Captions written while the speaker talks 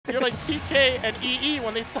You're like TK and EE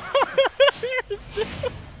when they saw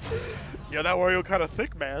Yo, that Wario kind of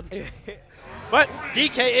thick, man. But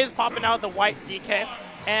DK is popping out the white DK,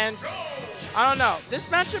 and I don't know. This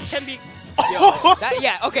matchup can be.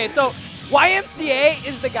 Yeah. Okay. So YMCA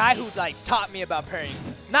is the guy who like taught me about parrying.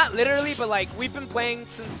 Not literally, but like we've been playing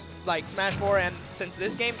since like Smash 4 and since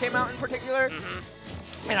this game came out in particular.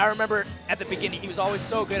 And I remember at the beginning he was always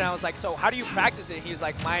so good. And I was like, so how do you practice it? He was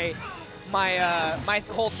like, my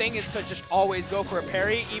whole thing is to just always go for a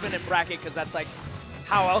parry, even in bracket, because that's like,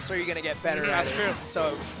 how else are you gonna get better? That's true.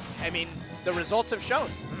 So, I mean, the results have shown.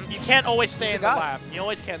 You can't always stay in the lab. You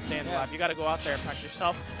always can't stay in the lab. You got to go out there and practice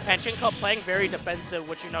yourself. And Chickncup playing very defensive,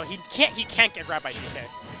 which you know he can't get grabbed by DK.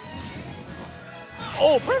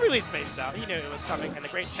 Oh, perfectly spaced out. He knew it was coming, and the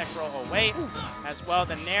great tech roll away as well.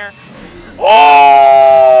 Then Nair.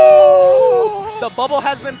 Oh! The bubble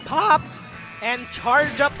has been popped, and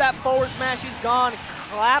charge up that forward smash. He's gone.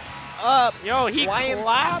 Clap up. Yo, he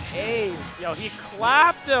clapped. Hey. Yo, he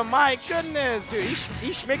clapped him. My goodness. Dude, he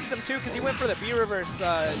schmixed him too because he went for the B reverse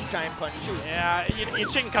giant punch too. Yeah,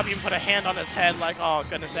 Chickncup even put a hand on his head like, oh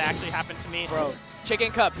goodness, that actually happened to me. Bro,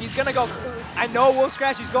 Chickncup, he's gonna go. I know Wolf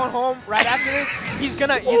Scratch. He's going home right after this. He's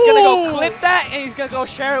gonna go clip that and he's gonna go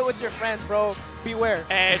share it with your friends, bro. Beware.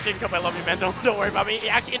 Hey, Chickncup, I love you, man. Don't worry about me. He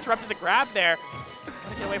actually interrupted the grab there. He's got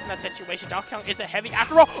to get away from that situation. Down count is a heavy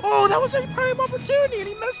after all. Oh, that was a prime opportunity, and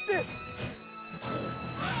he missed it.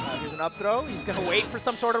 Here's an up throw. He's going to wait for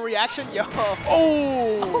some sort of reaction. Yo.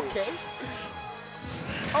 Oh. Okay.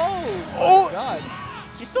 Oh, God.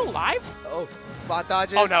 He's still alive? Oh, spot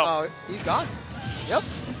dodges. Oh, no. Oh, he's gone. Yep.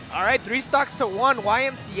 All right, 3 stocks to 1.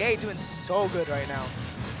 YMCA doing so good right now.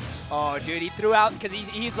 Oh, dude, he threw out because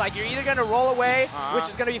he's like, you're either going to roll away, which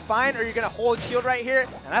is going to be fine, or you're going to hold shield right here,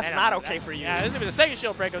 and that's not okay for you. Yeah, this is going to be the second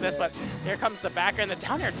shield break of this, but here comes the backer and the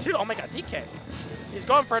down air, too. Oh, my God, DK. He's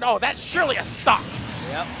going for it. Oh, that's surely a stop.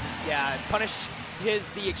 Yep. Yeah, punish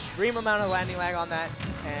the extreme amount of landing lag on that,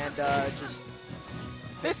 and just...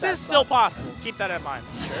 This is still possible. Keep that in mind.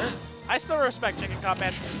 Sure. I still respect Chickncup,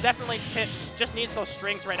 and definitely Pit just needs those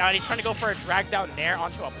strings right now, and he's trying to go for a drag down Nair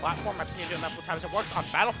onto a platform. I've seen him do it multiple times. It works on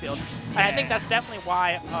Battlefield, and I think that's definitely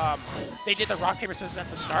why they did the rock, paper, scissors at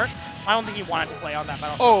the start. I don't think he wanted to play on that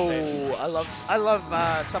Battlefield stage. I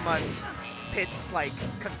love someone Pit's like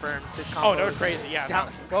confirms his combos. Oh, they're crazy, yeah.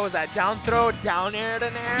 What was that? Down throw, down air to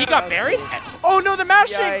Nair? He got buried? Oh no, the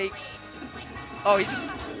mashing! Yikes. Oh, he just...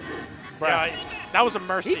 Yeah, that was a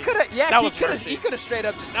mercy. He could have, yeah, he could have straight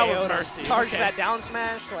up just charged that down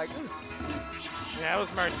smash. Like, yeah, that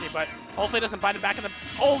was mercy, but hopefully it doesn't bind him back in the.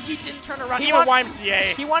 Oh, he didn't turn around. He went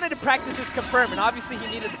YMCA. He wanted to practice his confirm, and obviously he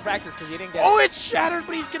needed to practice because he didn't get. Oh, it's shattered,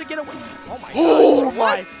 but he's gonna get away. Oh my God! Oh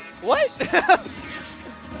my! What?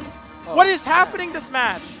 What is happening this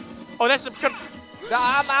match? Oh, that's a.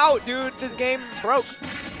 I'm out, dude. This game broke.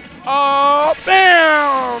 Oh,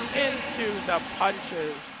 bam! Into the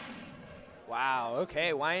punches. Wow,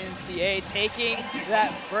 okay, YMCA taking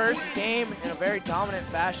that first game in a very dominant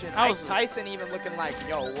fashion. Tyson even looking like,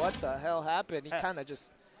 yo, what the hell happened? He kind of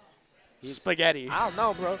just... Spaghetti. I don't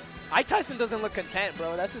know, bro. Ike Tyson doesn't look content,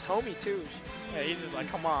 bro. That's his homie, too. Yeah, he's just like,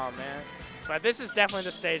 come on, man. But this is definitely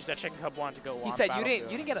the stage that Chickncup wanted to go on. He said, you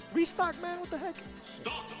didn't get a 3-stock, man? What the heck?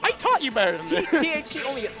 I taught you better than this. THC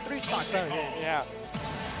only gets 3 stocks. Yeah.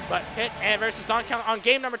 But Hit and versus Don Count on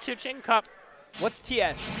game number 2, Chickncup. What's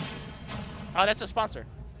TS? Oh, that's a sponsor.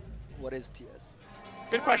 What is TS?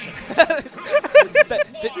 Good question.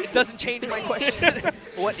 It doesn't change my question.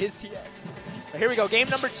 What is TS? Here we go. Game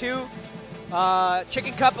number 2.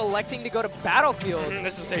 Chickncup electing to go to Battlefield.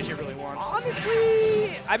 This is the stage he really wants.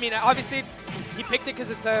 Honestly, I mean, obviously, he picked it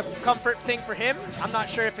because it's a comfort thing for him. I'm not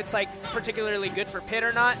sure if it's like particularly good for Pit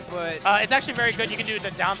or not, but it's actually very good. You can do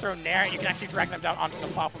the down throw Nair. You can actually drag them down onto the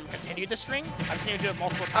platform and continue the string. I've seen him do it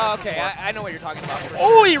multiple times. Okay, I know what you're talking about.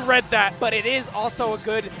 Oh, he read that. But it is also a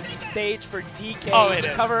good stage for DK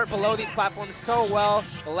to cover below these platforms so well.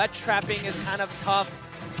 The ledge trapping is kind of tough.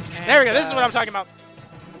 And, there we go. This is what I'm talking about.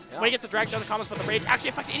 Yeah. When he gets the drag down the combos, but the rage actually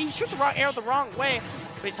affected. And he shoots the raw arrow the wrong way,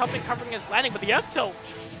 but he's helping covering his landing. But the F tilt.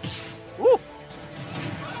 Woo.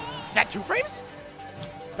 That 2 frames?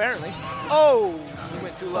 Apparently. Oh, he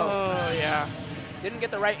went too low. Oh, yeah. Didn't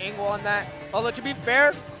get the right angle on that. Although, to be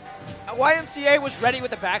fair, YMCA was ready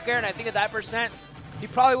with the back air, and I think at that percent, he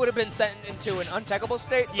probably would have been sent into an untechable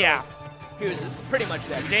state. So yeah. He was pretty much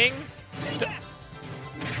dead. Ding.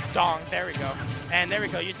 Dong. There we go. And there we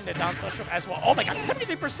go, using the down special as well. Oh my God,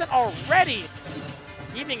 73% already.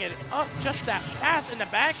 Evening it up just that fast in the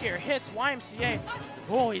back here. Hits YMCA.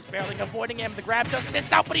 Oh, he's barely avoiding him. The grab does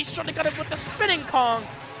miss out, but he's trying to get it with the spinning Kong.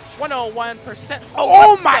 101%.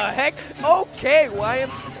 Oh my heck! Okay,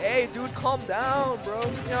 YMCA, dude, calm down, bro.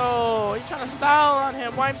 Yo, you trying to style on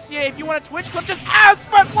him. YMCA, if you want a Twitch clip, just ask,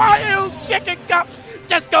 but Chickncup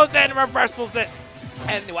just goes in and reversals it.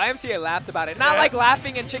 And YMCA laughed about it. Not like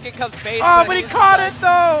laughing in Chickncup's face. Oh, but he caught it,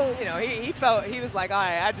 though. You know, he was like, all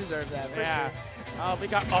right, I deserve that. For yeah. Sure. Oh, we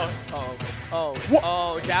got,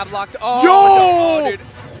 jab locked. Oh, yo! No, dude.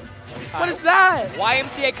 What is that?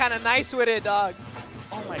 YMCA kind of nice with it, dog.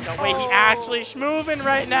 Oh my god, wait, he actually schmoving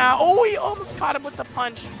right now. Oh, he almost caught him with the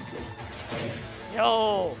punch.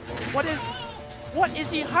 Yo, what is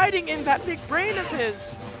he hiding in that big brain of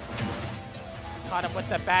his? Caught him with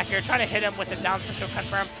the back here, trying to hit him with the down special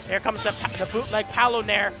confirm. Here comes the bootleg Palo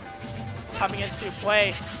Nair coming into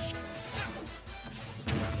play.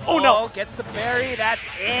 Oh no! Gets the berry, that's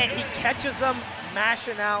it. He catches him,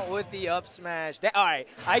 mashing out with the up smash. All right,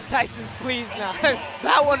 Ike Tyson's pleased now.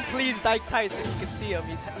 That one pleased Ike Tyson. You can see him.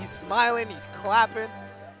 He's smiling, he's clapping.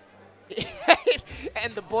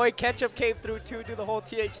 And the boy Ketchup came through too, do the whole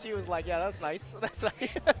THC, was like, yeah, that's nice. That's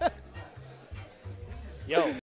nice. Yo.